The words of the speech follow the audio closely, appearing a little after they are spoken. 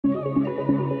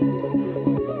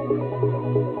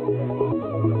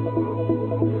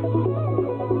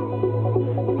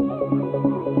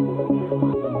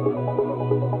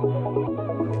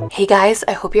Hey guys,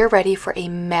 I hope you're ready for a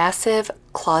massive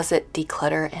closet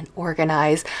declutter and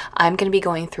organize. I'm going to be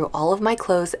going through all of my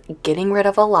clothes, getting rid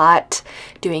of a lot,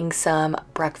 doing some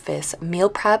breakfast meal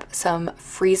prep, some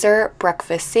freezer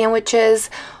breakfast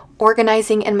sandwiches,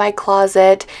 organizing in my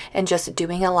closet, and just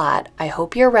doing a lot. I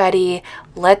hope you're ready.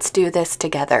 Let's do this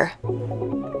together.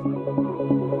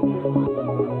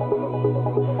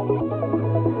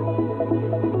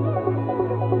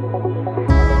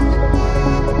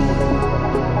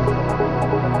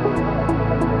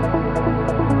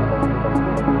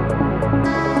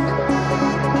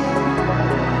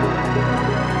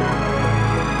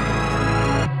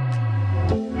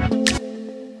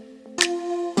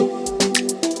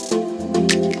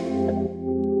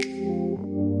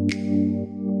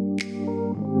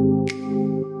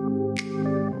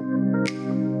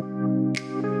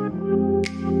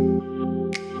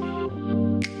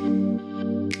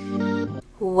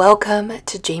 Welcome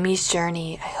to Jamie's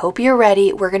Journey. I hope you're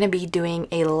ready. We're going to be doing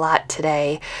a lot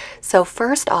today. So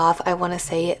first off, I want to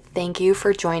say thank you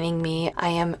for joining me. I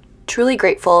am truly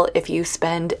grateful if you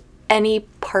spend any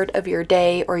part of your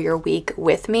day or your week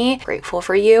with me. Grateful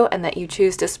for you and that you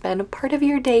choose to spend part of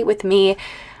your day with me.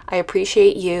 I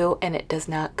appreciate you and it does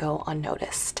not go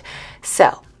unnoticed.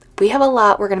 So we have a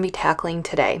lot we're going to be tackling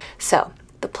today. So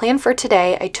the plan for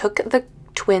today, I took the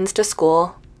twins to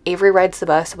school. Avery rides the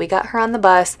bus. We got her on the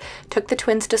bus, took the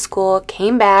twins to school,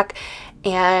 came back,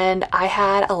 and I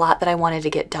had a lot that I wanted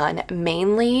to get done,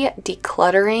 mainly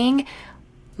decluttering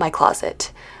my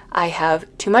closet. I have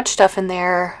too much stuff in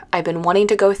there. I've been wanting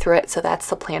to go through it, so that's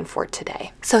the plan for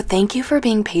today. So thank you for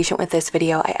being patient with this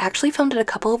video. I actually filmed it a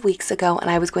couple of weeks ago and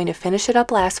I was going to finish it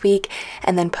up last week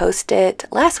and then post it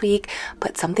last week,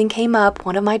 but something came up.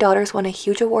 One of my daughters won a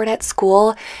huge award at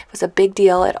school. It was a big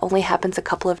deal. It only happens a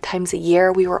couple of times a year.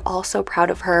 We were all so proud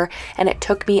of her and it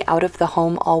took me out of the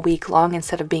home all week long.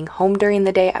 Instead of being home during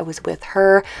the day, I was with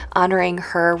her, honoring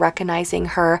her, recognizing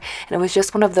her, and it was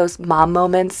just one of those mom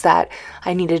moments that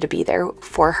I needed to be there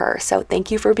for her. So thank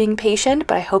you for being patient,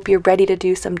 but I hope you're ready to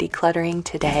do some decluttering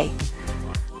today.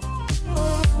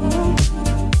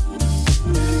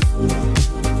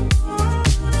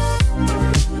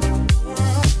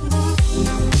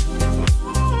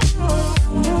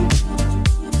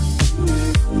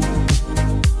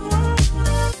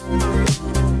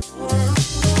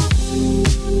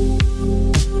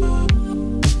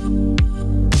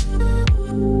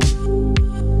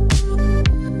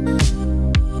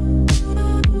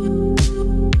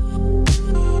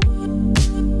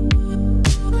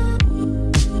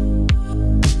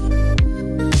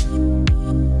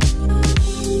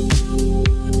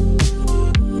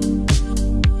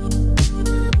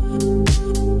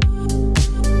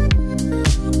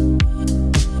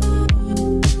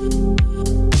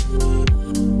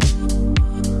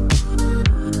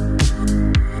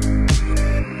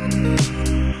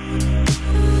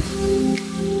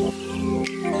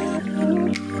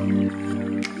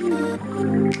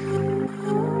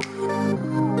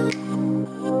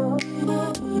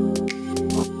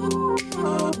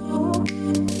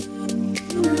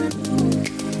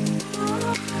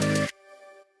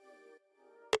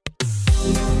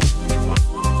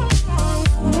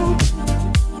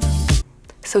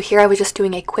 So here I was just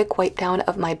doing a quick wipe down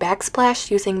of my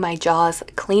backsplash using my Jaws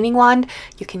cleaning wand.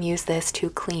 You can use this to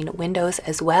clean windows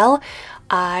as well.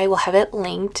 I will have it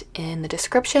linked in the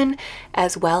description,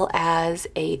 as well as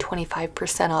a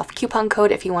 25% off coupon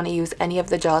code if you want to use any of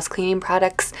the Jaws cleaning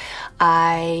products.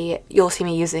 You'll see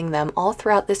me using them all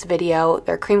throughout this video.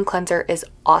 Their cream cleanser is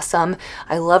awesome.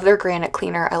 I love their granite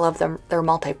cleaner. I love their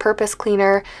multi-purpose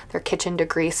cleaner, their kitchen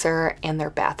degreaser, and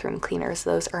their bathroom cleaners.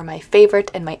 Those are my favorite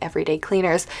and my everyday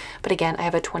cleaners. But again, I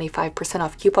have a 25%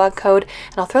 off coupon code,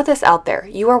 and I'll throw this out there.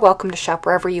 You are welcome to shop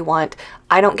wherever you want.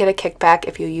 I don't get a kickback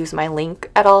if you use my link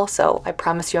at all, so I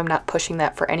promise you I'm not pushing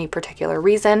that for any particular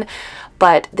reason.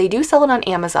 But they do sell it on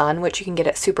Amazon, which you can get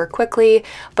it super quickly,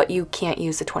 but you can't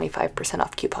use the 25%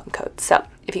 off coupon code. So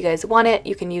if you guys want it,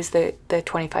 you can use the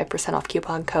 25% off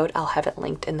coupon code. I'll have it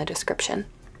linked in the description.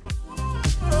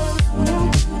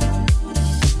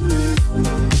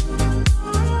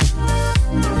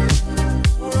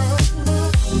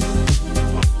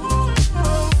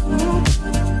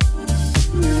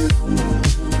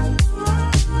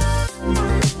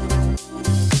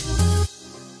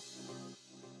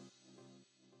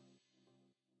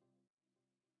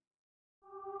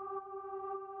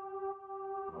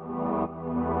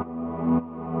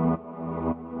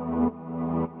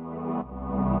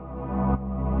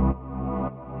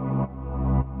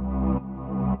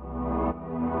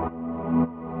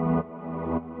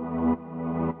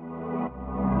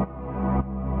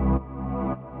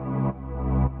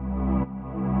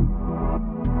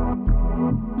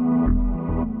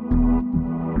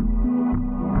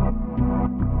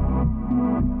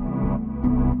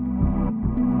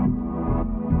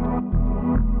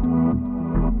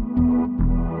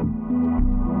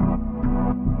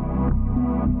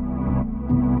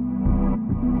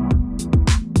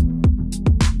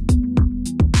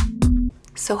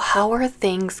 So how are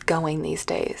things going these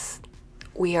days?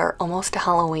 We are almost to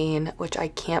Halloween, which I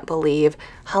can't believe.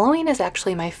 Halloween is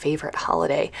actually my favorite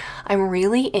holiday. I'm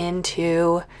really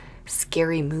into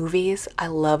scary movies. I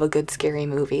love a good scary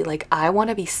movie. Like, I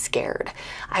want to be scared.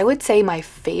 I would say my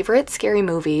favorite scary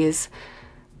movies,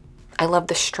 I love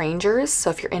The Strangers.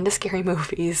 So if you're into scary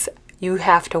movies, you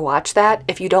have to watch that.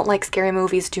 If you don't like scary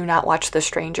movies, do not watch The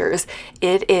Strangers.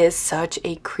 It is such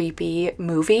a creepy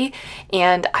movie,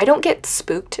 and I don't get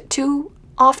spooked too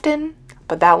often,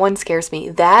 but that one scares me.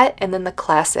 That, and then the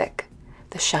classic,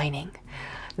 The Shining.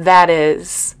 That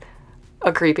is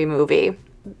a creepy movie.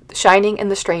 Shining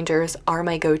and The Strangers are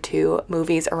my go-to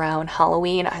movies around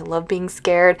Halloween. I love being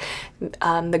scared.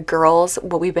 The girls,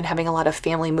 well, we've been having a lot of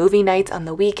family movie nights on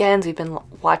the weekends. We've been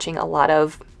watching a lot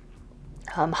of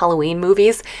Halloween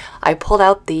movies. I pulled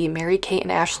out the Mary-Kate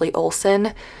and Ashley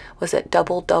Olsen. Was it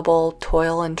Double Double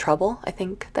Toil and Trouble? I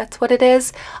think that's what it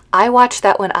is. I watched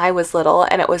that when I was little,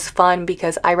 and it was fun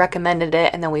because I recommended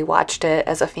it, and then we watched it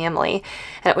as a family.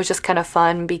 And it was just kind of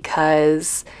fun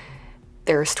because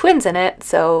there's twins in it,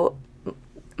 so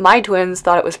my twins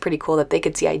thought it was pretty cool that they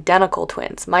could see identical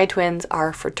twins. My twins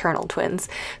are fraternal twins.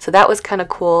 So that was kind of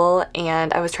cool,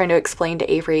 and I was trying to explain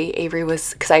to Avery. Avery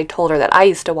was, because I told her that I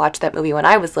used to watch that movie when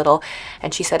I was little,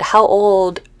 and she said, how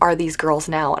old are these girls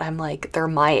now? And I'm like, they're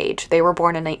my age. They were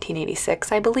born in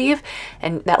 1986, I believe,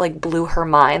 and that like blew her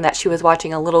mind that she was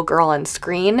watching a little girl on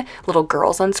screen, little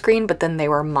girls on screen, but then they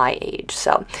were my age.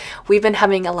 So we've been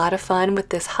having a lot of fun with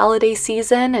this holiday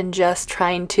season and just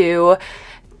trying to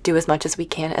do as much as we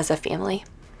can as a family.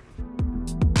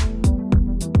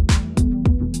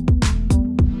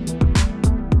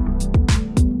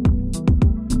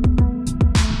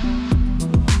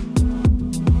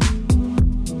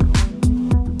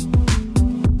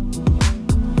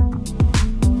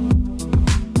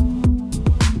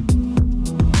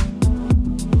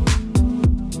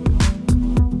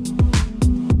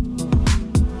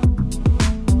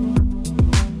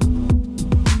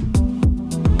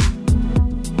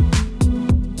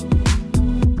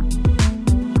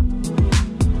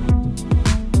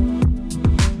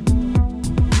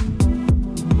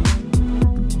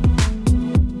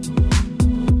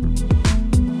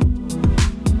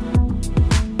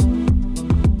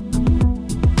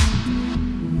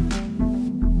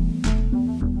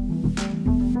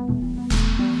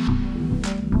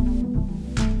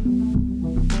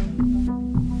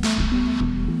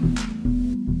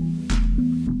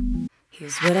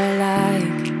 Here's what I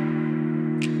like: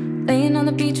 laying on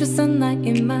the beach with sunlight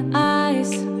in my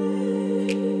eyes,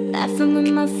 laughing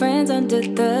with my friends under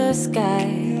the sky,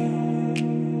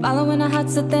 following our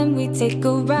hearts so then we take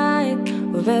a ride.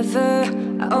 Wherever,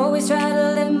 I always try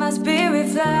to let my spirit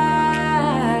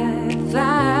fly,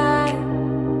 fly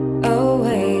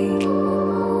away.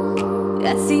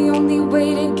 That's the only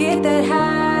way to get that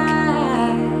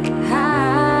high,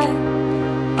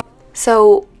 high.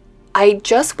 So I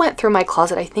just went through my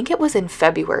closet, I think it was in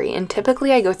February, and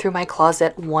typically I go through my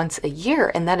closet once a year,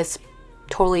 and that is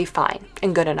totally fine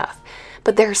and good enough.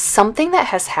 But there's something that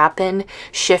has happened,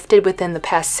 shifted within the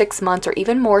past 6 months, or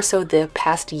even more so the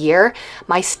past year.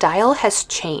 My style has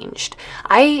changed.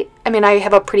 I mean, I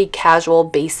have a pretty casual,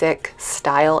 basic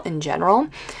style in general,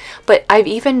 but I've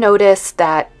even noticed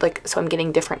that, like, so I'm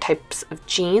getting different types of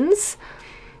jeans,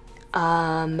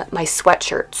 my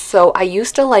sweatshirts. So I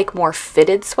used to like more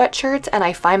fitted sweatshirts, and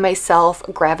I find myself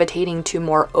gravitating to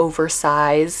more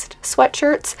oversized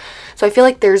sweatshirts. So I feel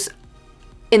like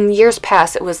in years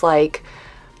past, it was like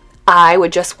I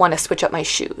would just want to switch up my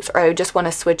shoes, or I would just want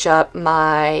to switch up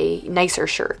my nicer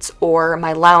shirts or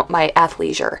my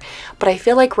athleisure. But I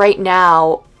feel like right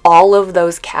now, all of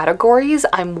those categories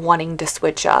I'm wanting to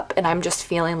switch up, and I'm just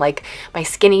feeling like my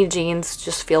skinny jeans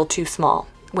just feel too small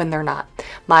when they're not.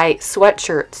 My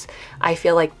sweatshirts, I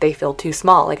feel like they feel too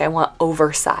small. Like I want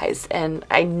oversized, and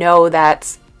I know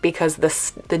that's because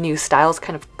the new style's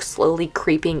kind of slowly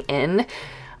creeping in,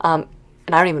 and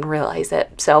I don't even realize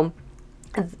it. So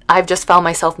I've just found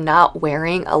myself not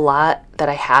wearing a lot that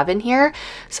I have in here.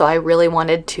 So I really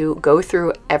wanted to go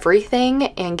through everything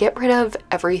and get rid of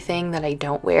everything that I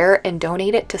don't wear and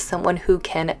donate it to someone who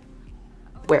can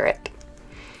wear it.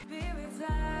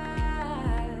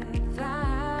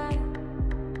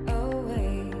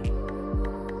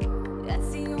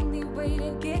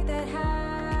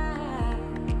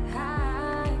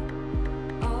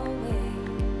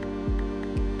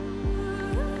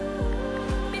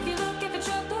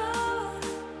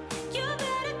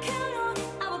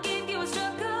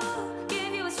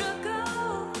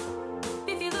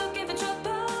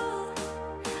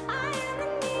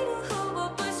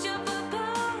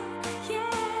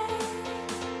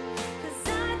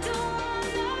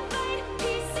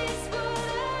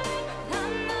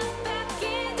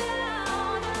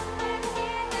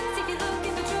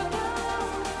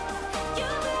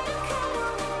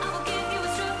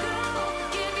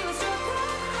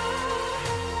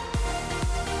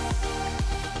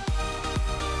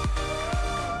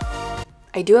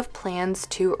 I do have plans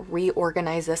to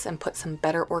reorganize this and put some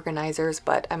better organizers,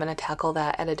 but I'm going to tackle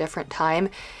that at a different time.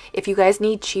 If you guys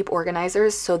need cheap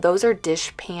organizers, so those are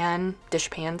dish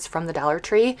pans from the Dollar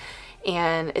Tree,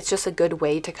 and it's just a good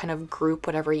way to kind of group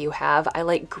whatever you have. I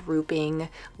like grouping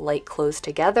light clothes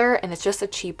together, and it's just a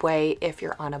cheap way if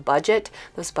you're on a budget.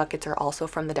 Those buckets are also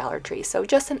from the Dollar Tree, so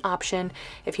just an option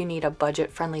if you need a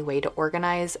budget-friendly way to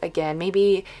organize. Again,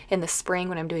 maybe in the spring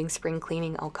when I'm doing spring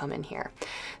cleaning, I'll come in here.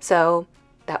 So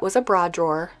that was a bra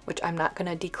drawer, which I'm not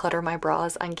going to declutter my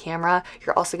bras on camera.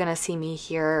 You're also going to see me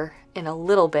here in a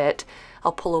little bit.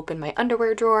 I'll pull open my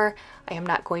underwear drawer. I am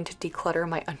not going to declutter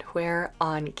my underwear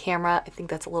on camera. I think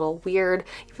that's a little weird.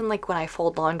 Even like when I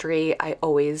fold laundry, I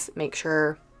always make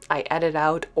sure I edit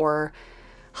out or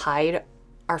hide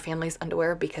our family's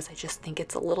underwear because I just think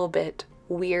it's a little bit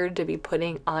weird to be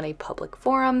putting on a public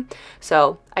forum.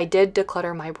 So I did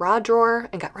declutter my bra drawer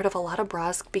and got rid of a lot of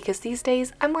bras because these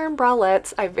days I'm wearing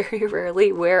bralettes. I very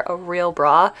rarely wear a real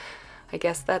bra. I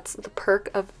guess that's the perk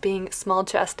of being small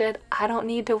chested. I don't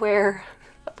need to wear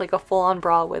like a full-on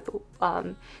bra with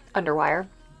underwire.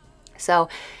 So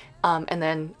and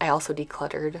then I also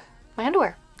decluttered my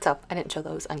underwear. So I didn't show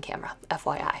those on camera,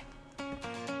 FYI.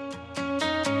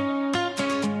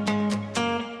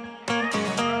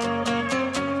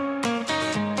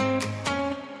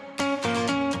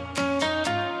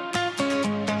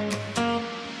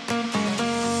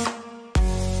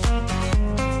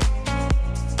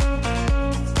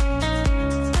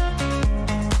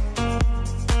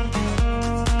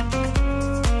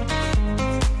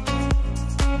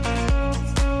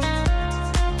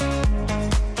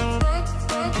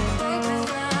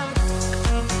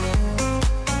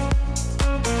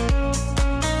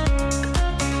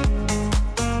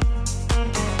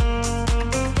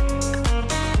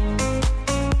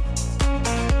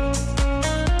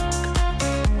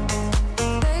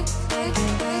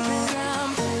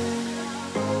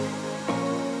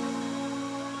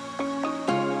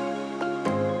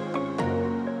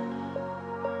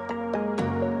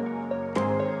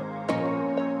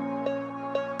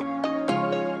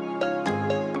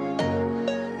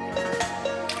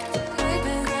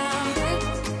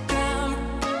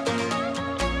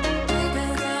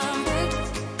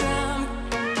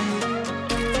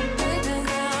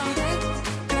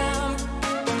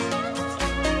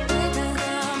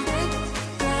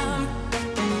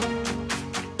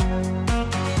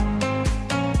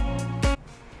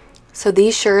 So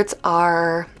these shirts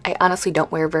are, I honestly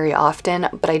don't wear very often,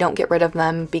 but I don't get rid of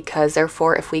them because they're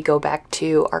for if we go back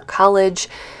to our college,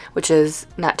 which is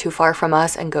not too far from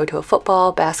us, and go to a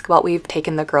football, basketball. We've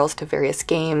taken the girls to various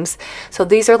games. So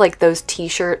these are like those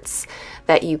t-shirts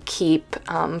that you keep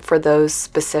for those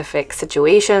specific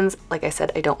situations. Like I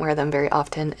said, I don't wear them very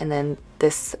often. And then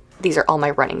these are all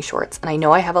my running shorts. And I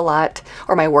know I have a lot,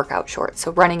 or my workout shorts.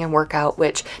 So running and workout,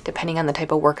 which depending on the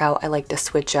type of workout, I like to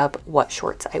switch up what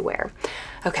shorts I wear.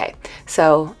 Okay,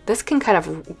 so this can kind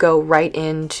of go right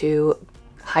into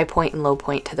high point and low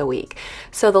point to the week.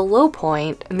 So the low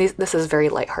point, and this is very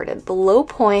lighthearted. The low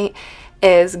point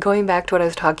is going back to what I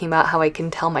was talking about, how I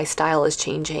can tell my style is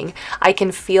changing. I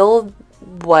can feel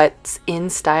what's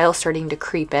in style starting to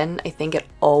creep in. I think it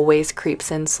always creeps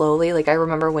in slowly. Like I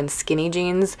remember when skinny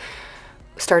jeans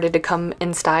started to come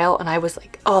in style and I was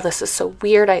like, oh, this is so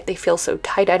weird. They feel so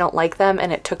tight. I don't like them.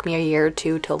 And it took me a year or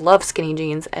two to love skinny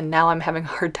jeans, and now I'm having a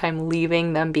hard time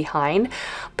leaving them behind.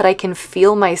 But I can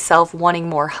feel myself wanting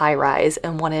more high rise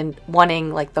and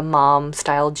wanting like the mom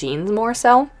style jeans more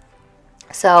so.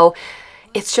 So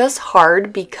it's just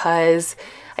hard because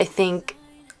I think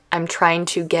I'm trying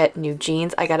to get new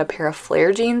jeans. I got a pair of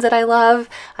flare jeans that I love.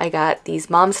 I got these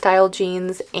mom style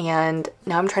jeans, and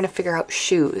now I'm trying to figure out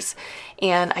shoes.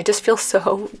 And I just feel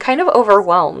so kind of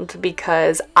overwhelmed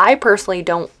because I personally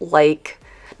don't like,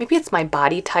 maybe it's my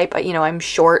body type. You know, I'm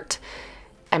short,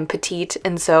 I'm petite,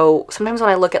 and so sometimes when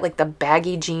I look at like the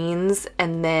baggy jeans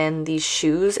and then these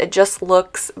shoes, it just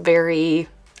looks very,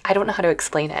 I don't know how to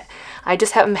explain it. I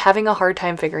just am having a hard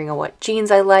time figuring out what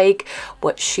jeans I like,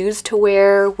 what shoes to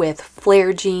wear with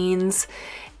flare jeans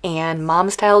and mom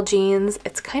style jeans.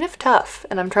 It's kind of tough,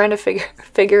 and I'm trying to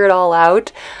figure it all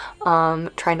out.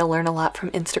 Trying to learn a lot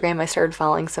from Instagram. I started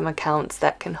following some accounts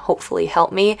that can hopefully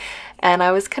help me, and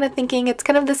I was kind of thinking it's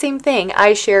kind of the same thing.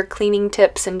 I share cleaning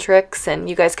tips and tricks, and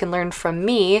you guys can learn from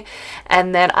me,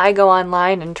 and then I go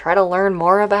online and try to learn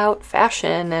more about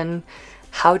fashion and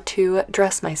how to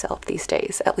dress myself these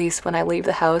days, at least when I leave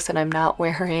the house and I'm not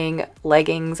wearing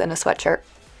leggings and a sweatshirt.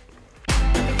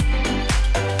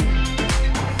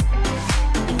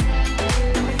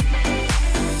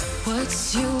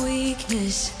 What's your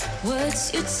weakness?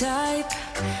 What's your type?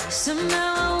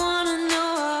 Somehow I wanna know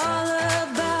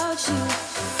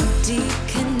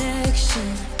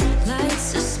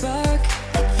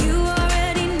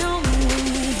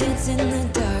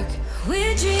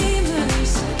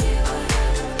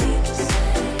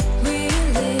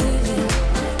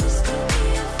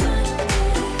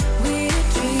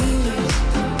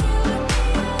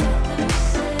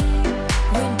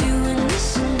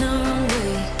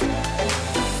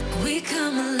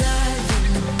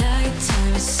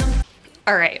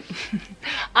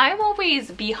I'm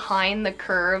always behind the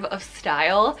curve of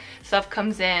style. Stuff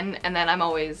comes in and then I'm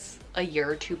always a year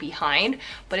or two behind.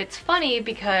 But it's funny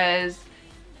because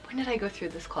when did I go through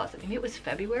this closet? Maybe it was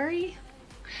February?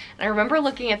 And I remember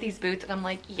looking at these boots and I'm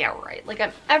like, yeah, right. Like,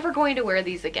 I'm ever going to wear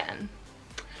these again.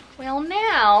 Well,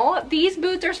 now these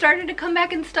boots are starting to come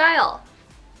back in style,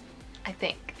 I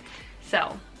think.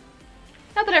 So,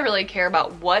 not that I really care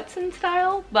about what's in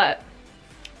style, but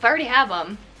if I already have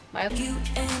them, you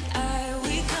and I,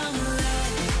 we come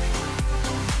alive.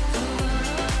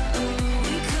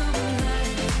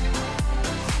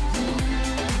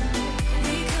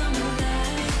 We come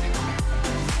alive. We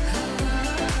come alive.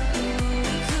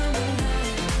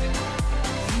 We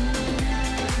come alive.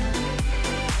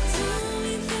 Tell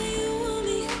me that you want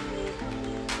me.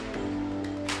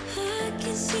 I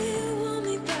can see you want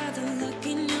me by the look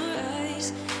in your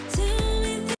eyes. Tell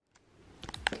me that.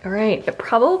 All right, it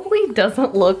probably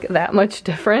doesn't look that much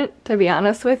different, to be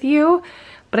honest with you,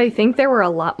 but I think there were a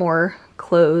lot more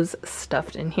clothes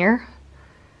stuffed in here.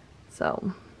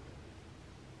 So,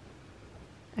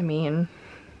 I mean,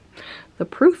 the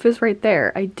proof is right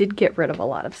there. I did get rid of a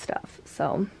lot of stuff,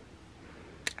 so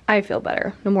I feel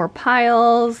better. No more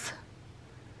piles.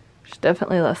 There's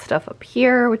definitely less stuff up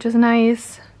here, which is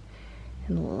nice.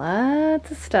 And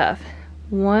lots of stuff.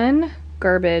 One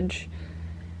garbage.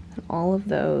 And all of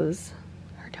those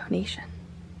are donation.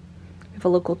 We have a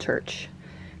local church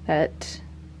that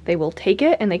they will take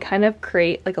it and they kind of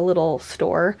create like a little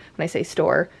store. When I say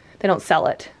store, they don't sell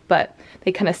it, but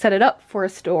they kind of set it up for a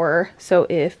store. So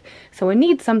if someone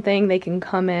needs something, they can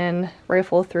come in,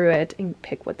 rifle through it, and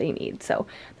pick what they need. So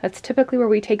that's typically where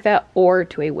we take that, or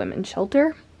to a women's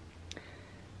shelter.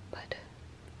 But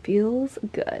feels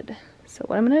good. So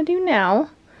what I'm gonna do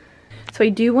now, so I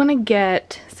do want to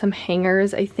get some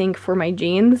hangers, I think, for my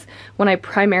jeans. When I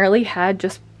primarily had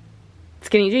just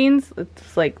skinny jeans,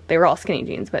 it's like they were all skinny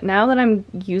jeans. But now that I'm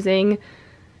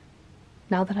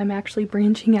actually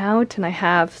branching out and I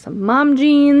have some mom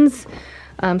jeans,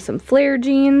 some flare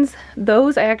jeans,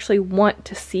 those I actually want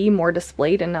to see more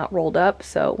displayed and not rolled up.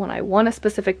 So when I want a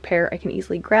specific pair, I can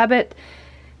easily grab it.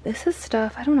 This is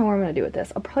stuff, I don't know what I'm going to do with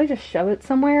this. I'll probably just shove it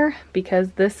somewhere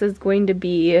because this is going to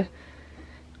be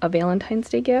a Valentine's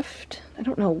Day gift. I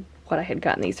don't know what I had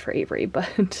gotten these for Avery,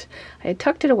 but I had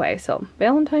tucked it away. So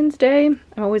Valentine's Day,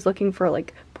 I'm always looking for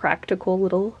like practical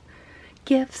little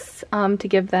gifts to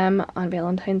give them on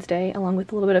Valentine's Day, along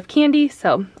with a little bit of candy.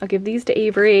 So I'll give these to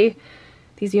Avery,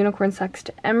 these unicorn socks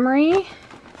to Emery,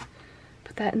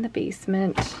 put that in the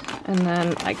basement, and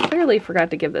then I clearly forgot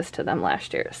to give this to them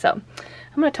last year. So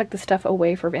I'm gonna tuck this stuff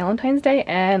away for Valentine's Day,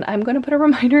 and I'm gonna put a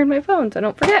reminder in my phone so I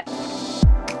don't forget.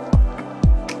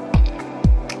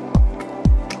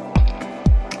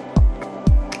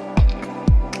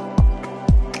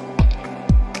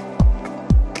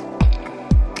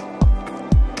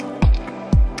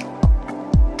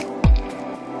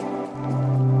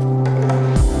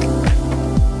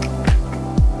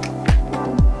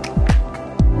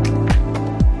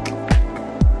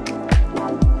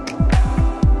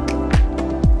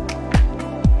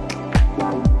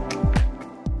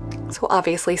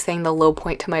 Obviously saying the low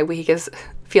point to my week is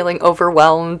feeling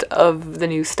overwhelmed of the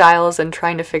new styles and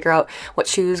trying to figure out what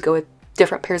shoes go with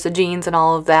different pairs of jeans and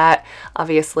all of that.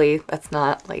 Obviously that's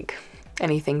not like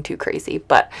anything too crazy,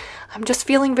 but I'm just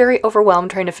feeling very overwhelmed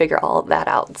trying to figure all of that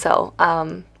out. So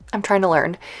I'm trying to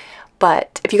learn.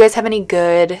 But if you guys have any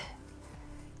good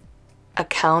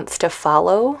accounts to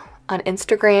follow on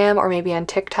Instagram or maybe on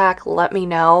TikTok, let me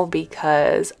know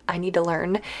because I need to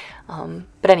learn.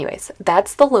 But anyways,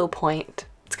 that's the low point.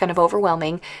 It's kind of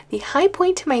overwhelming. The high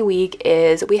point to my week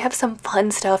is we have some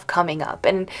fun stuff coming up.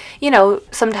 And, you know,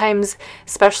 sometimes,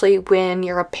 especially when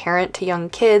you're a parent to young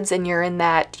kids and you're in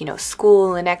that, you know,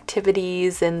 school and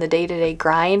activities and the day-to-day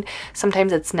grind,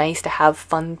 sometimes it's nice to have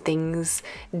fun things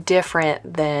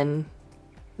different than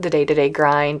the day-to-day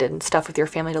grind and stuff with your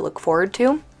family to look forward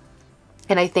to.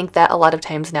 And I think that a lot of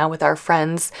times now with our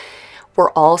friends,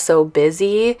 we're all so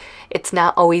busy, it's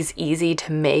not always easy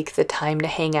to make the time to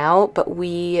hang out, but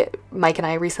Mike and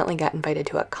I recently got invited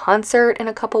to a concert in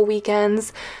a couple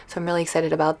weekends, so I'm really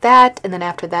excited about that. And then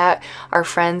after that, our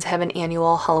friends have an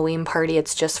annual Halloween party.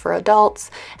 It's just for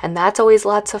adults, and that's always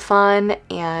lots of fun,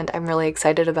 and I'm really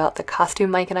excited about the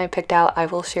costume Mike and I picked out. I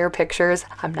will share pictures.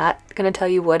 I'm not going to tell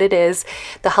you what it is.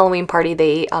 The Halloween party,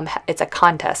 it's a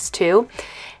contest too,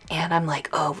 and I'm like,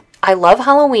 oh, I love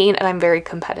Halloween and I'm very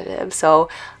competitive, so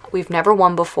we've never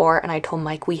won before, and I told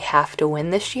Mike we have to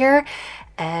win this year.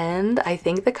 And I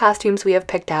think the costumes we have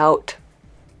picked out,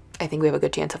 I think we have a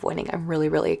good chance of winning. I'm really,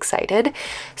 really excited.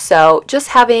 So just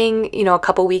having, you know, a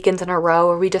couple weekends in a row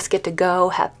where we just get to go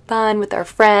have fun with our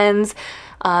friends.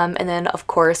 And then, of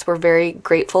course, we're very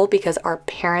grateful because our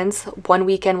parents, one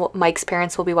weekend, Mike's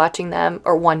parents will be watching them,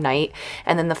 or one night.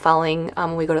 And then the following,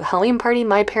 when we go to the Halloween party,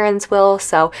 my parents will.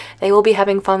 So they will be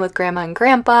having fun with Grandma and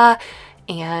Grandpa.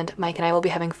 And Mike and I will be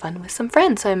having fun with some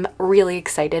friends. So I'm really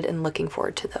excited and looking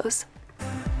forward to those.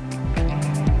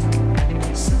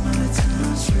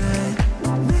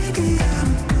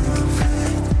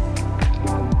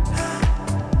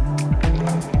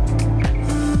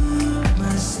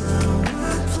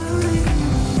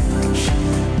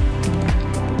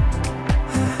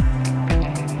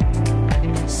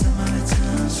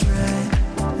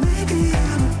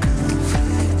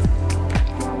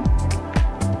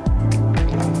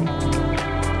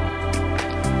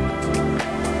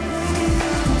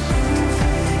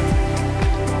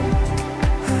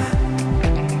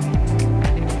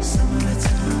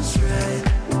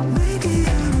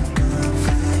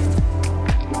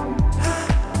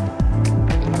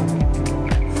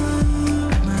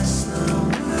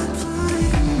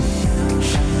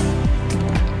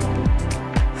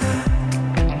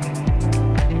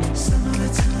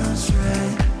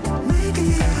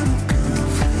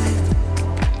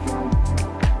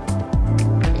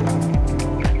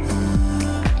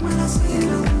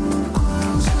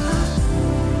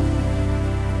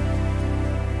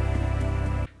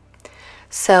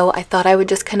 So I thought I would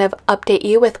just kind of update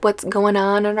you with what's going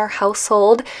on in our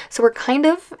household. So we're kind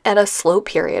of at a slow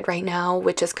period right now,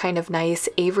 which is kind of nice.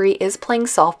 Avery is playing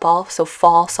softball, so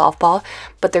fall softball,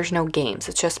 but there's no games.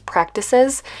 It's just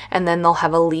practices, and then they'll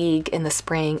have a league in the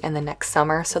spring and the next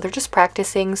summer. So they're just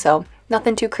practicing, so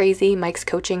nothing too crazy. Mike's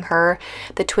coaching her.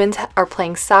 The twins are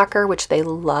playing soccer, which they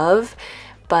love,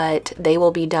 but they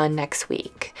will be done next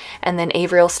week. And then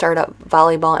Avery will start up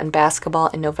volleyball and basketball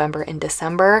in November and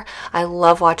December. I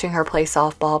love watching her play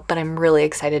softball, but I'm really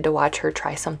excited to watch her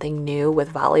try something new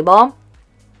with volleyball.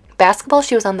 Basketball,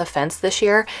 she was on the fence this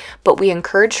year, but we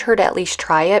encouraged her to at least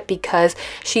try it because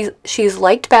she's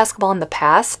liked basketball in the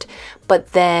past,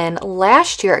 but then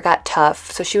last year it got tough.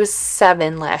 So she was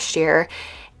 7 last year,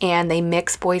 and they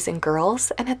mix boys and girls,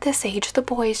 and at this age the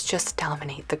boys just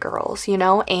dominate the girls, you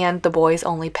know, and the boys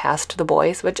only pass to the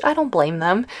boys, which I don't blame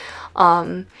them.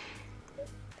 And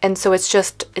so it's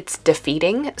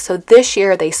defeating. So this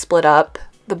year they split up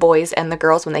the boys and the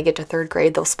girls. When they get to 3rd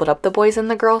grade, they'll split up the boys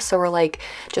and the girls. So we're like,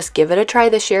 just give it a try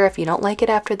this year. If you don't like it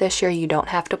after this year, you don't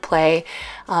have to play.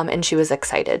 And she was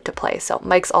excited to play, so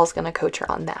Mike's always gonna coach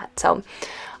her on that. So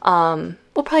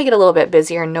we'll probably get a little bit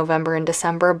busier in November and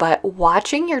December, but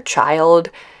watching your child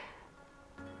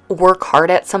work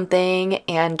hard at something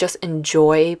and just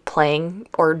enjoy playing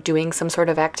or doing some sort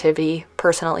of activity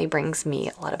personally brings me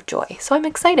a lot of joy. So I'm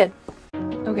excited.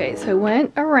 Okay, so I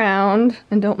went around,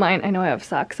 and don't mind, I know I have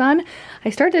socks on. I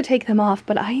started to take them off,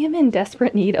 but I am in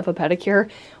desperate need of a pedicure.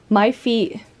 My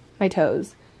feet, my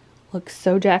toes, look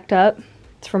so jacked up.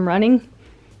 It's from running.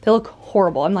 They look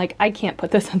horrible. I'm like, I can't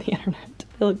put this on the internet.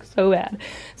 They look so bad.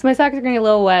 So my socks are getting a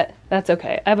little wet. That's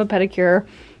okay. I have a pedicure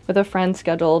with a friend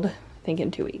scheduled, I think,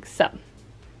 in 2 weeks. So,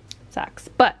 socks.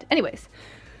 But anyways,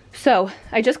 so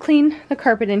I just cleaned the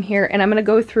carpet in here, and I'm going to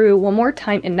go through one more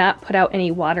time and not put out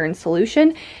any water and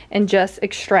solution and just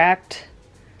extract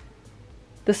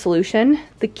the solution.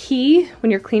 The key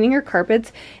when you're cleaning your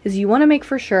carpets is you want to make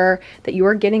for sure that you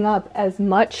are getting up as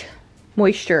much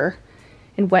moisture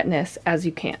and wetness as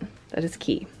you can. That is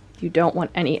key. You don't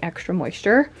want any extra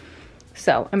moisture.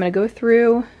 So I'm going to go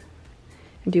through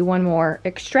and do one more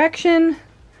extraction, and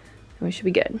we should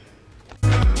be good.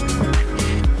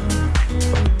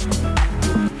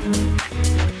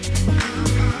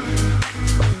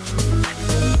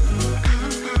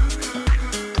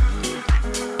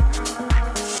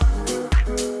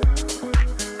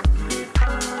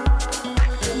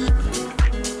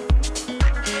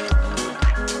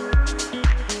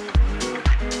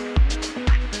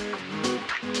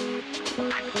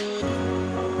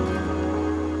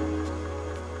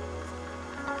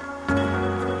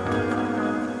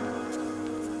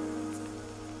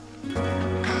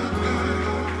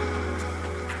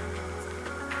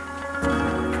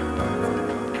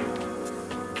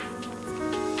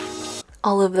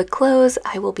 All of the clothes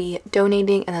I will be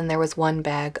donating, and then there was 1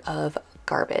 bag of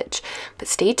garbage. But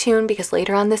stay tuned because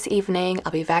later on this evening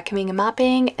I'll be vacuuming and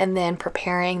mopping and then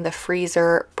preparing the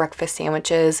freezer breakfast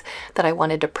sandwiches that I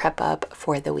wanted to prep up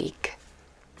for the week.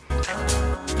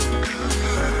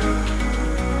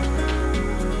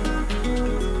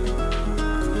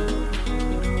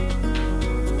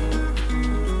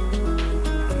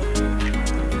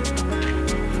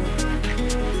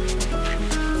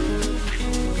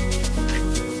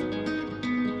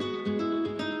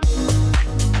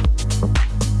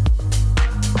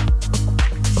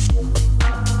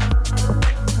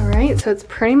 So it's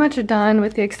pretty much done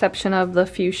with the exception of the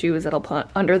few shoes that I'll put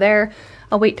under there.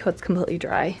 I'll wait till it's completely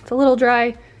dry. It's a little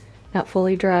dry, not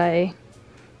fully dry,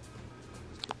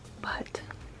 but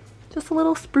just a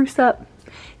little spruce up.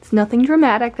 It's nothing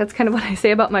dramatic. That's kind of what I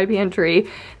say about my pantry.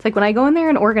 It's like when I go in there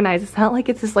and organize, it's not like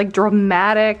it's this like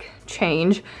dramatic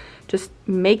change. Just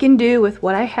making do with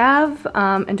what I have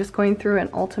and just going through and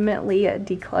ultimately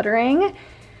decluttering.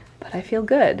 But I feel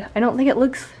good. I don't think it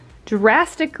looks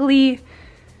drastically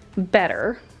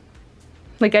better.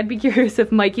 Like, I'd be curious if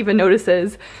Mike even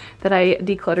notices that I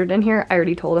decluttered in here. I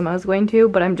already told him I was going to,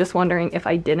 but I'm just wondering if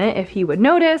I didn't, if he would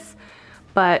notice.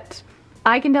 But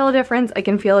I can tell a difference, I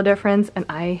can feel a difference, and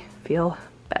I feel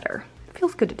better. It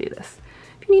feels good to do this.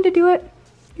 If you need to do it,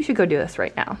 you should go do this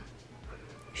right now.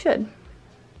 You should.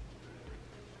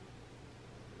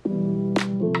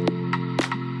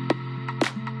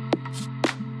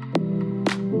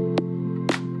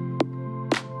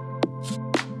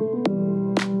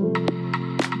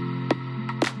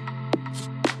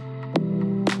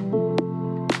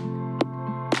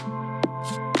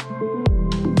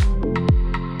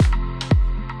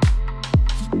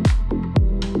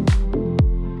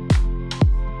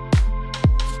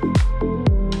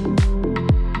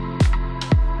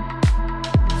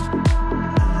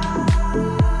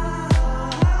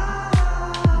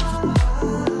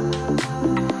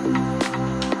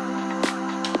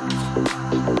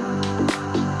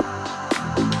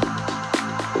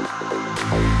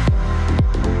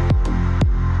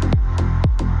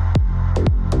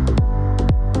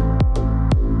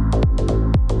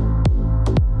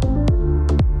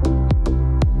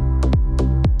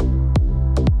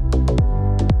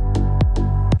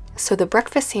 So the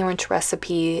breakfast sandwich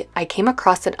recipe, I came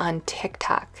across it on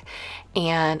TikTok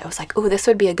and I was like, oh, this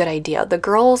would be a good idea. The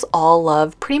girls all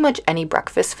love pretty much any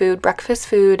breakfast food. Breakfast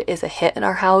food is a hit in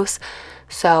our house.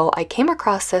 So I came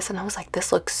across this and I was like,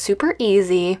 this looks super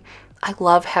easy. I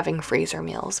love having freezer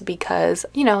meals because,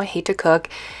 you know, I hate to cook.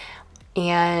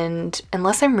 And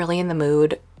unless I'm really in the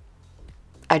mood,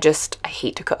 I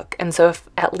hate to cook. And so if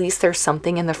at least there's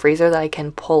something in the freezer that I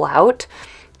can pull out,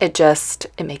 it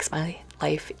makes my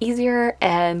life easier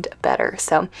and better.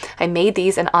 So I made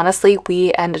these, and honestly,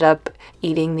 we ended up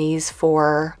eating these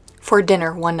for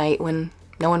dinner one night when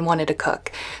no one wanted to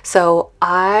cook. So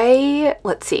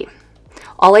let's see.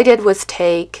 All I did was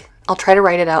I'll try to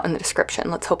write it out in the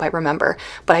description. Let's hope I remember.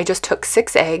 But I just took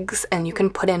 6 eggs, and you can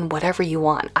put in whatever you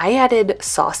want. I added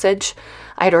sausage.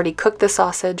 I had already cooked the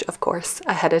sausage, of course,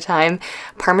 ahead of time.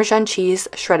 Parmesan cheese,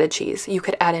 shredded cheese. You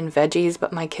could add in veggies,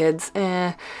 but my kids,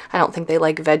 I don't think they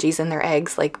like veggies in their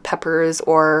eggs, like peppers,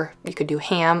 or you could do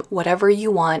ham. Whatever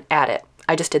you want, add it.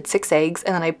 I just did 6 eggs,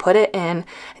 and then I put it in,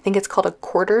 I think it's called a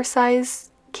quarter size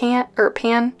pan.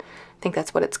 I think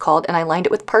that's what it's called, and I lined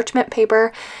it with parchment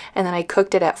paper, and then I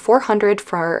cooked it at 400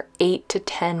 for 8 to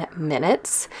 10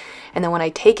 minutes. And then when I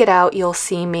take it out, you'll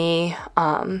see me,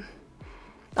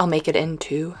 I'll make it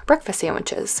into breakfast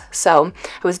sandwiches. So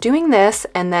I was doing this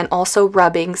and then also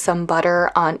rubbing some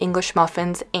butter on English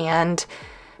muffins and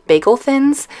bagel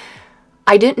thins.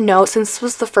 I didn't know, since this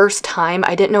was the first time,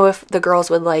 I didn't know if the girls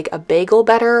would like a bagel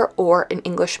better or an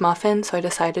English muffin, so I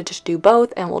decided to just do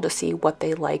both, and we'll just see what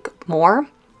they like more.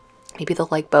 Maybe they'll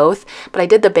like both, but I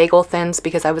did the bagel thins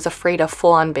because I was afraid a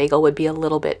full-on bagel would be a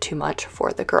little bit too much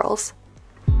for the girls.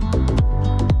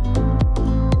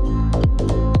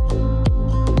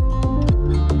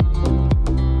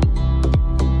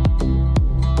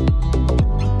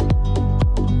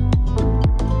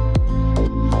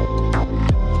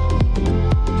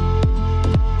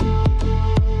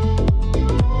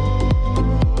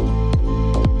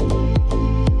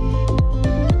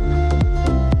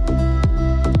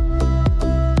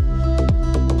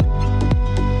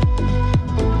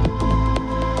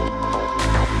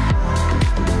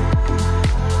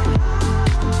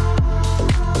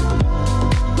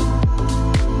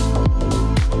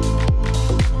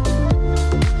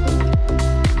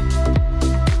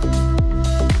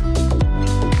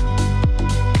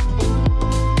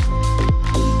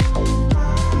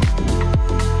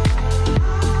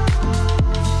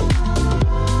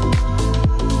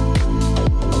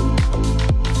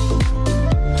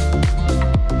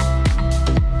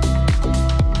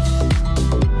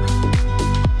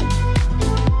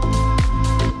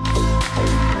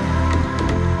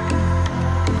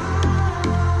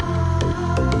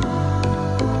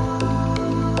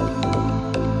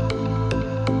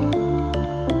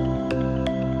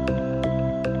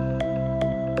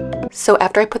 So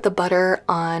after I put the butter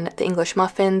on the English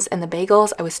muffins and the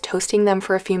bagels, I was toasting them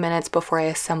for a few minutes before I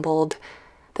assembled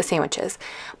the the sandwiches.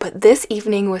 But this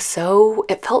evening was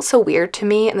it felt so weird to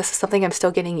me, and this is something I'm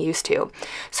still getting used to.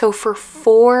 So for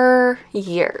 4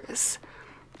 years,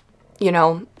 you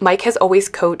know, Mike has always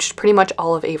coached pretty much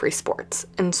all of Avery's sports.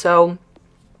 And so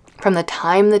from the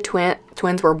time the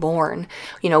twins were born,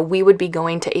 you know, we would be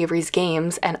going to Avery's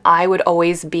games and I would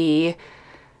always be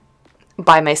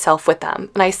by myself with them.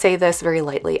 And I say this very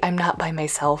lightly. I'm not by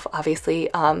myself, obviously.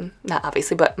 Not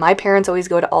obviously, but my parents always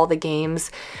go to all the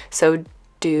games. So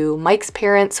do Mike's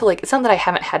parents. So like, it's not that I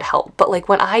haven't had help, but like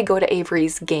when I go to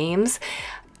Avery's games,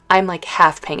 I'm like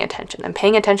half paying attention. I'm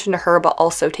paying attention to her, but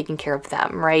also taking care of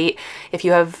them, right? If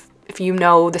you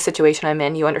know the situation I'm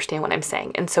in, you understand what I'm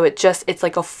saying. And so it's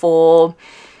like a full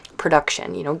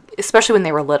production, you know, especially when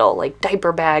they were little, like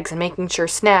diaper bags and making sure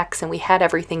snacks, and we had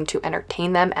everything to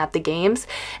entertain them at the games.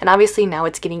 And obviously now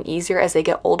it's getting easier as they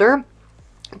get older.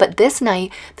 But this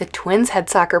night, the twins had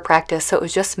soccer practice, so it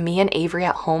was just me and Avery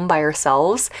at home by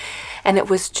ourselves. And it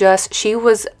was just, she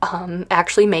was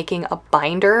actually making a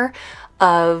binder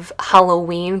of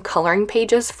Halloween coloring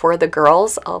pages for the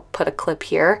girls. I'll put a clip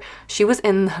here. She was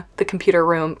in the computer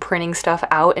room printing stuff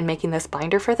out and making this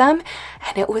binder for them.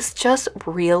 And it was just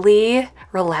really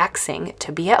relaxing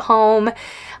to be at home.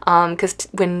 Because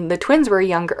when the twins were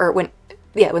younger, or when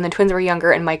the twins were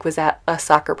younger and Mike was at a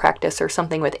soccer practice or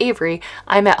something with Avery,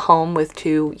 I'm at home with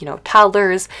 2, you know,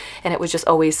 toddlers, and it was just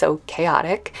always so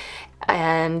chaotic.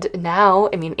 And now,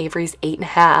 I mean, Avery's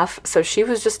 8.5, so she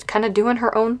was just kind of doing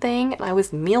her own thing, and I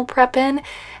was meal prepping,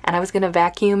 and I was going to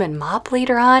vacuum and mop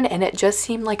later on, and it just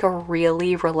seemed like a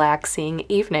really relaxing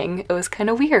evening. It was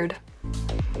kind of weird.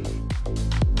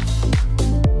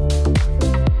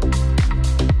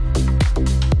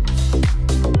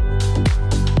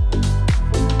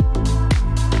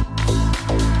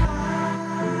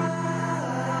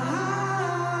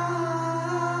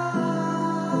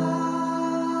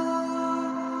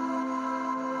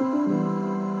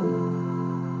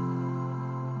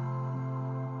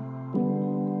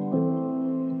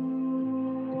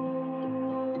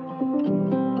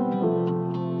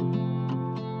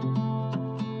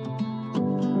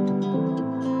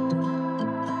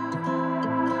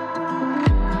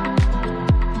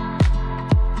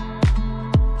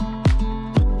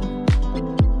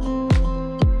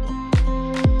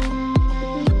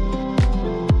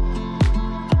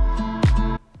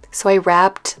 So I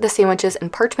wrapped the sandwiches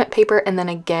in parchment paper and then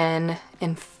again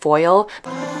in foil.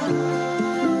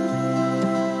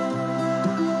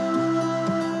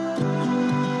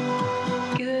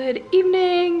 Good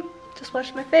evening. Just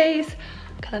washed my face,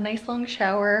 got a nice long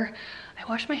shower. I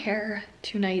wash my hair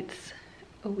 2 nights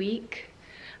a week.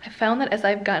 I found that as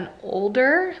I've gotten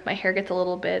older, my hair gets a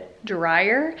little bit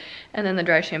drier, and then the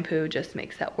dry shampoo just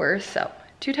makes that worse. So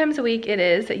 2 times a week it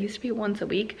is. It used to be once a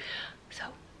week. So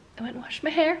I went and washed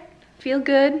my hair. Feel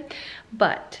good.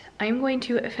 But I'm going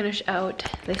to finish out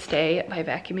this day by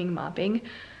vacuuming, mopping.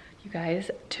 You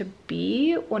guys, to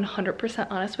be 100%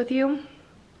 honest with you,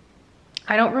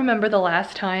 I don't remember the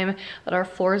last time that our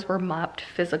floors were mopped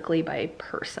physically by a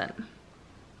person.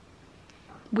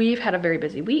 We've had a very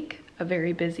busy week, a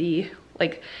very busy,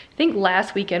 like, I think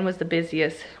last weekend was the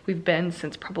busiest we've been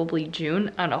since probably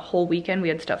June. On a whole weekend, we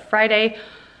had stuff Friday.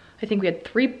 I think we had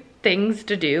 3 things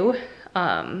to do.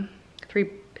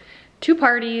 2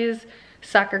 parties,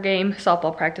 soccer game,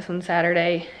 softball practice on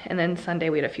Saturday, and then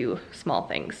Sunday we had a few small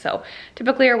things. So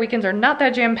typically our weekends are not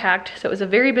that jam-packed, so it was a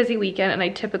very busy weekend, and I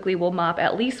typically will mop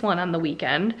at least 1 on the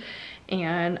weekend,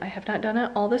 and I have not done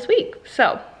it all this week.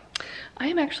 So I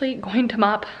am actually going to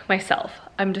mop myself.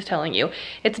 I'm just telling you,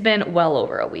 it's been well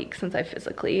over a week since I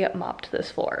physically mopped this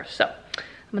floor. So I'm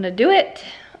gonna do it.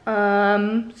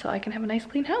 So I can have a nice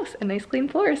clean house and nice clean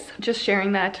floors. Just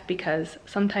sharing that because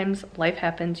sometimes life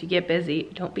happens, you get busy,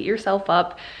 don't beat yourself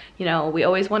up. You know, we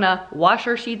always wanna wash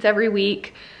our sheets every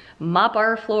week, mop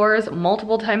our floors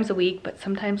multiple times a week, but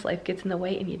sometimes life gets in the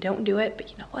way and you don't do it.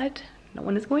 But you know what? No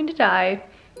one is going to die,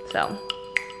 so.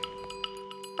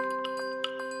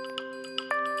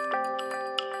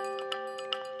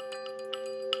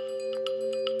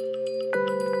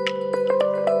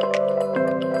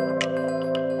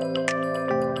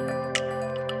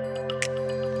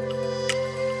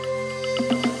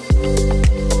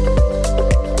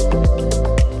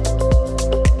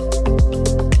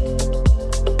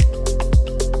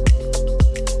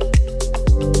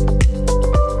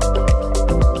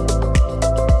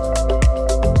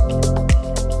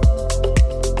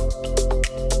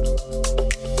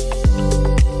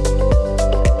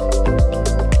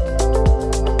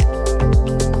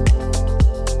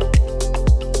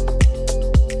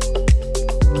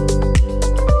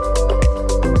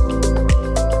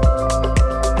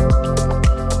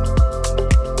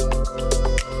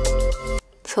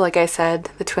 So like I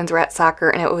said, the twins were at soccer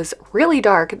and it was really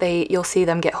dark. You'll see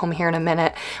them get home here in a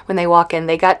minute. When they walk in,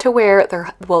 they got to wear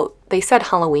their, well, they said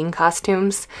Halloween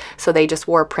costumes. So they just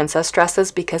wore princess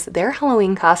dresses because their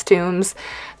Halloween costumes,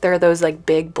 they're those like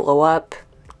big blow up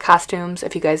costumes,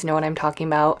 if you guys know what I'm talking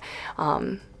about.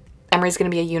 Emery's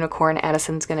gonna be a unicorn,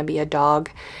 Addison's gonna be a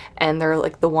dog, and they're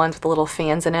like the ones with the little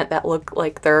fans in it that look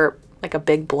like they're like a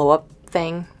big blow up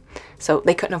thing. So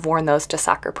they couldn't have worn those to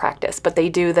soccer practice, but they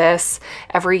do this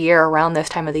every year around this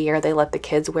time of the year. They let the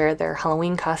kids wear their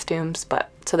Halloween costumes, but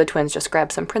so the twins just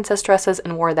grabbed some princess dresses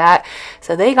and wore that.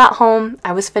 So they got home,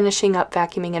 I was finishing up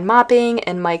vacuuming and mopping,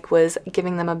 and Mike was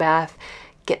giving them a bath,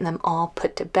 getting them all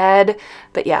put to bed.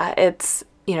 But yeah, it's,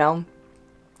 you know,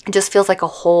 it just feels like a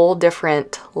whole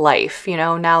different life, you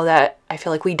know, now that I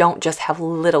feel like we don't just have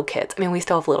little kids. I mean, we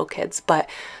still have little kids, but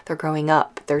they're growing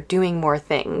up, they're doing more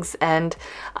things, and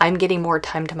I'm getting more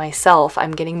time to myself.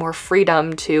 I'm getting more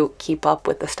freedom to keep up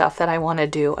with the stuff that I want to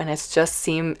do, and it just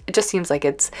seems like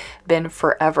it's been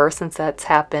forever since that's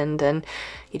happened, and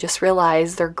you just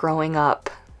realize they're growing up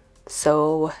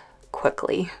so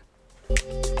quickly.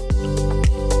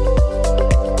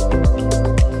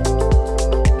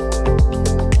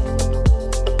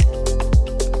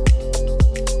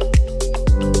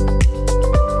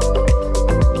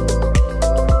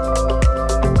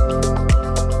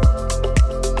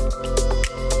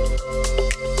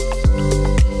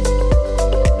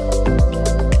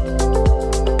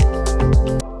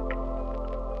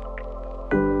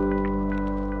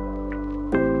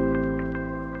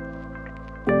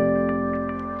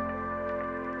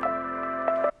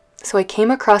 So I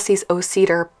came across these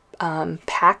O-Cedar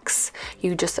packs.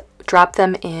 You just drop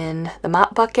them in the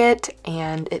mop bucket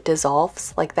and it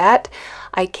dissolves like that.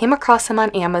 I came across them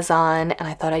on Amazon and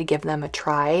I thought I'd give them a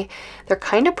try. They're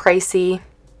kind of pricey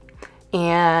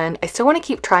and I still want to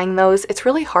keep trying those. It's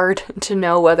really hard to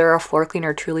know whether a floor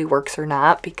cleaner truly works or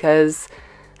not, because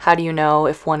how do you know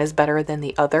if one is better than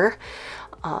the other?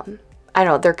 I don't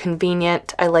know, they're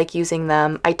convenient. I like using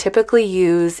them. I typically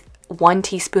use 1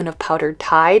 teaspoon of powdered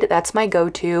Tide. That's my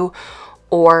go-to,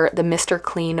 or the Mr.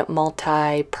 Clean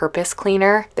multi-purpose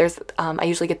cleaner. I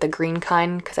usually get the green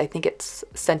kind because I think it's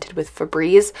scented with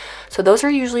Febreze. So those are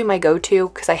usually my go-to,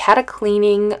 because I had a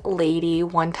cleaning lady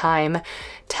one time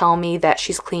tell me that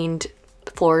she's cleaned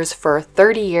floors for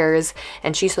 30 years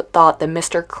and she thought the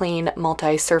Mr. Clean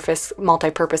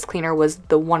multi-purpose cleaner was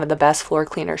one of the best floor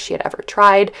cleaners she had ever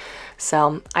tried.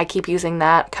 So I keep using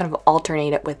that, kind of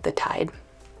alternate it with the Tide.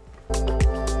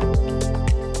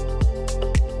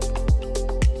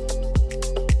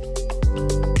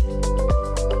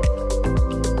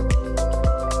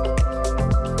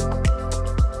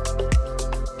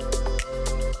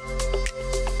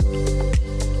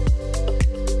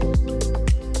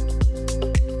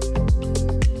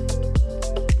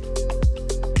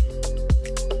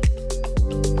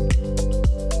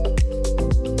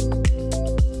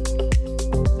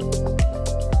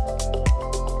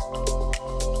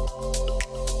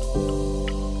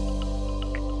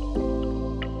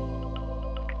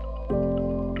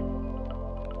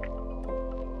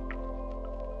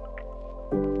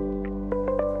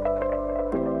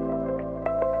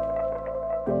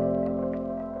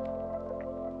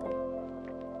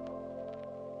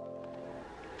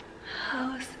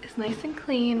 Nice and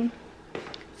clean.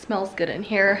 Smells good in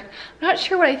here. I'm not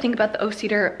sure what I think about the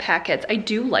O-Cedar packets. I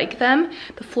do like them.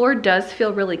 The floor does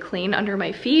feel really clean under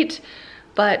my feet,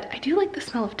 but I do like the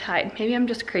smell of Tide. Maybe I'm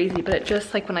just crazy, but it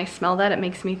just, like, when I smell that, it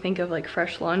makes me think of like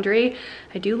fresh laundry.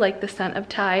 I do like the scent of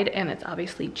Tide, and it's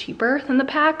obviously cheaper than the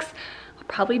packs. I'll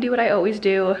probably do what I always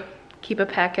do, keep a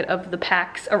packet of the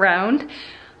packs around,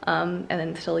 and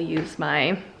then still use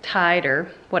my Tide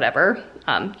or whatever.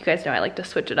 You guys know I like to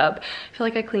switch it up. I feel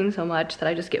like I clean so much that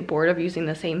I just get bored of using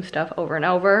the same stuff over and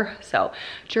over. So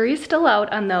jury's still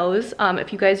out on those.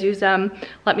 If you guys use them,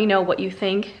 let me know what you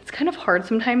think. It's kind of hard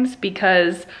sometimes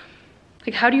because,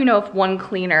 like, how do you know if one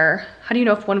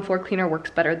floor cleaner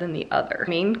works better than the other? I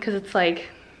mean, because it's like,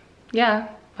 yeah,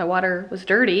 my water was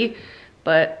dirty,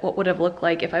 but what would it have looked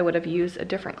like if I would have used a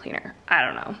different cleaner? I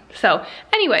don't know. So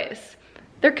anyways,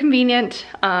 they're convenient.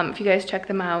 If you guys check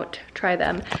them out, try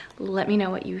them, let me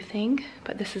know what you think.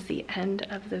 But this is the end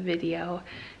of the video.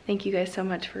 Thank you guys so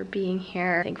much for being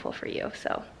here. Thankful for you.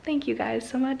 So thank you guys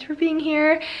so much for being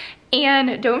here.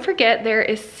 And don't forget, there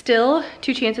is still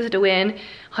 2 chances to win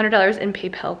 $100 in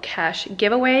PayPal cash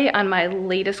giveaway on my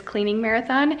latest cleaning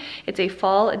marathon. It's a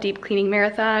fall deep cleaning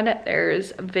marathon.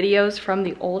 There's videos from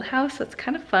the old house, so it's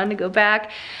kind of fun to go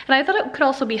back. And I thought it could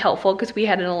also be helpful because we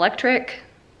had an electric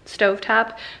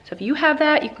stovetop. So if you have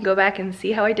that, you can go back and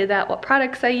see how I did that, what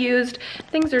products I used.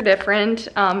 Things are different.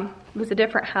 It was a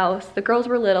different house. The girls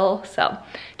were little, so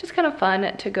just kind of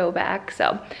fun to go back.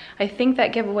 So I think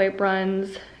that giveaway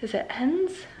runs, is it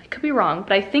ends? I could be wrong,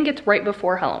 but I think it's right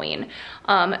before Halloween.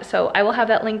 So I will have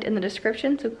that linked in the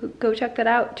description, so go check that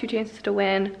out. 2 chances to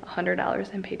win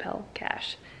 $100 in PayPal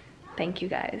cash. Thank you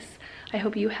guys. I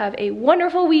hope you have a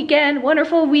wonderful weekend,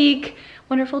 wonderful week,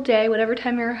 wonderful day, whatever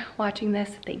time you're watching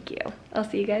this. Thank you. I'll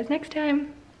see you guys next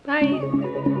time.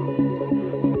 Bye.